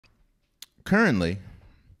currently,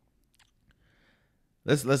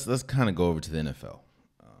 let's kind of go over to the NFL.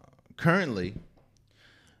 Currently,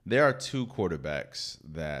 there are two quarterbacks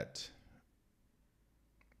that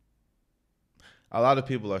a lot of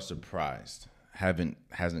people are surprised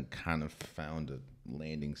hasn't kind of found a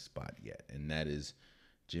landing spot yet, and that is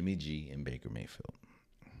Jimmy G and Baker Mayfield.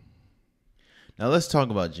 Now let's talk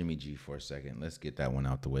about Jimmy G for a second. Let's get that one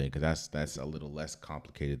out the way because that's a little less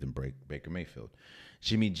complicated than Baker Mayfield.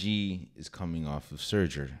 Jimmy G is coming off of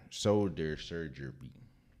shoulder surgery.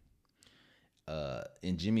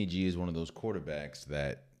 And Jimmy G is one of those quarterbacks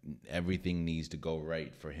that everything needs to go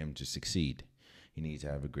right for him to succeed. He needs to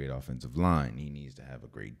have a great offensive line. He needs to have a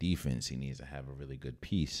great defense. He needs to have a really good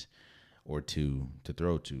piece or two to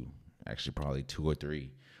throw to. Actually, probably two or three,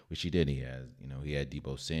 which he did. He had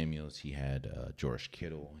Deebo Samuels. He had George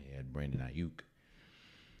Kittle. He had Brandon Ayuk.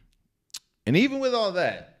 And even with all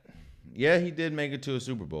that, yeah, he did make it to a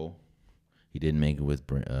Super Bowl. He didn't make it with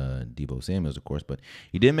Deebo Samuels, of course, but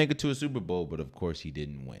he did make it to a Super Bowl, but of course he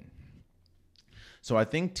didn't win. So I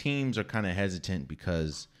think teams are kind of hesitant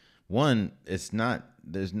because, one, there's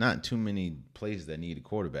not too many places that need a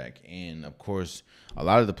quarterback. And, of course, a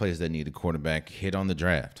lot of the places that need a quarterback hit on the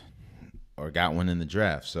draft or got one in the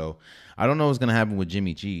draft. So I don't know what's going to happen with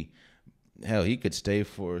Jimmy G. Hell, he could stay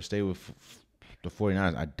with the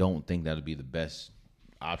 49ers. I don't think that would be the best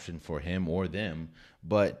option for him or them.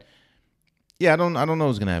 But yeah, I don't know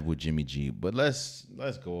what's gonna happen with Jimmy G, but let's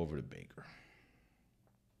go over to Baker.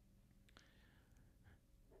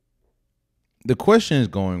 The question is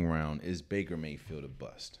going around: is Baker Mayfield a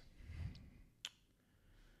bust?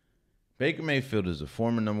 Baker Mayfield is a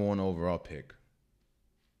former number 1 overall pick.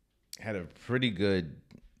 Had a pretty good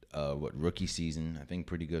rookie season. I think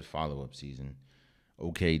pretty good follow-up season.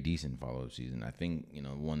 Okay, decent follow-up season. I think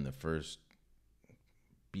won the first,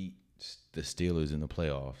 beat the Steelers in the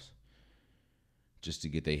playoffs. Just to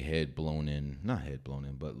get their head blown in, not head blown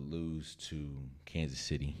in, but lose to Kansas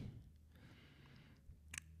City.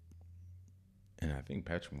 And I think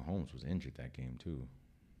Patrick Mahomes was injured that game too.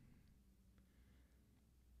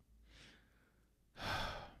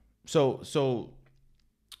 So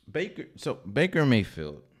Baker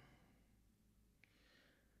Mayfield,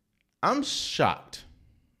 I'm shocked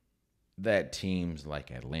that teams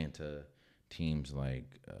like Atlanta, teams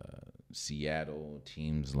like Seattle,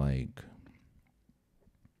 teams like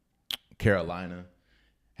Carolina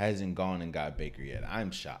hasn't gone and got Baker yet.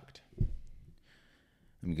 I'm shocked.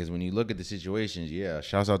 Because when you look at the situations, yeah,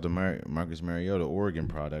 shouts out to Marcus Mariota, Oregon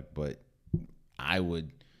product, but I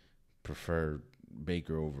would prefer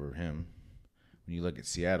Baker over him. When you look at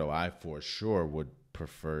Seattle, I for sure would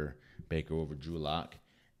prefer Baker over Drew Lock.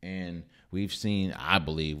 And I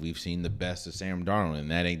believe we've seen the best of Sam Darnold,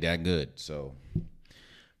 and that ain't that good.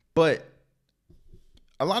 But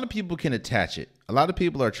a lot of people can attach it. A lot of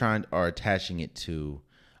people are attaching it to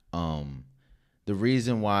the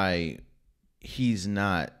reason why he hasn't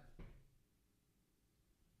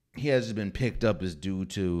been picked up is due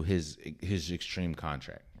to his extreme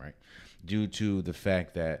contract, right? Due to the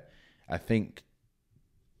fact that I think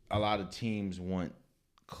a lot of teams want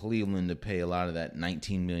Cleveland to pay a lot of that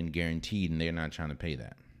 $19 million guaranteed, and they're not trying to pay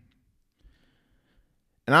that.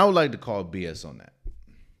 And I would like to call BS on that.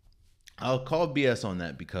 I'll call BS on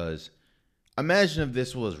that because imagine if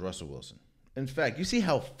this was Russell Wilson. In fact, you see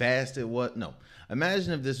how fast it was? No.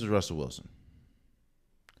 Imagine if this was Russell Wilson.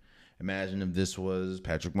 Imagine if this was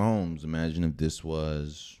Patrick Mahomes. Imagine if this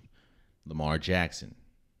was Lamar Jackson.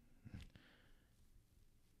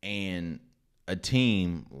 And a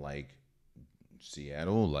team like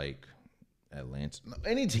Seattle, like Atlanta,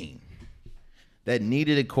 any team that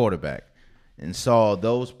needed a quarterback and saw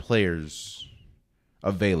those players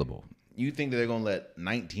available. You think that they're going to let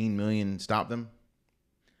 $19 million stop them?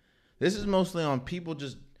 This is mostly on people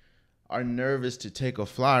just are nervous to take a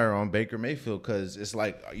flyer on Baker Mayfield because it's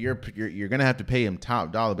like you're going to have to pay him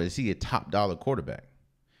top dollar, but is he a top dollar quarterback?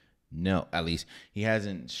 No, at least he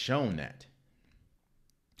hasn't shown that.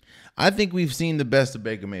 I think we've seen the best of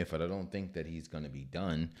Baker Mayfield. I don't think that he's going to be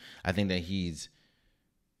done. I think that he's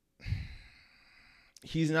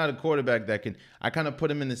not a quarterback that can. I kind of put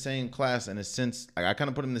him in the same class in a sense. I kind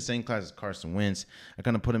of put him in the same class as Carson Wentz. I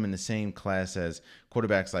kind of put him in the same class as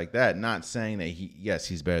quarterbacks like that. Not saying that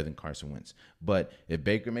he's better than Carson Wentz. But if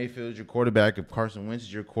Baker Mayfield is your quarterback, if Carson Wentz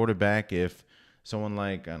is your quarterback, if someone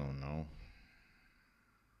like, I don't know,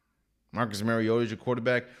 Marcus Mariota is your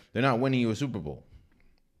quarterback, they're not winning you a Super Bowl.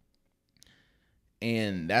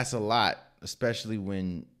 And that's a lot, especially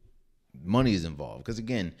when money is involved. Because,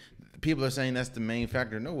 again, people are saying that's the main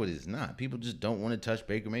factor. No, it is not. People just don't want to touch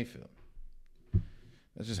Baker Mayfield.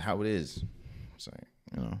 That's just how it is. So,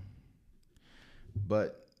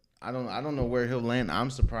 but I don't know where he'll land. I'm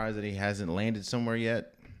surprised that he hasn't landed somewhere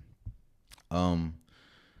yet.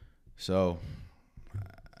 So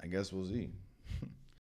I guess we'll see.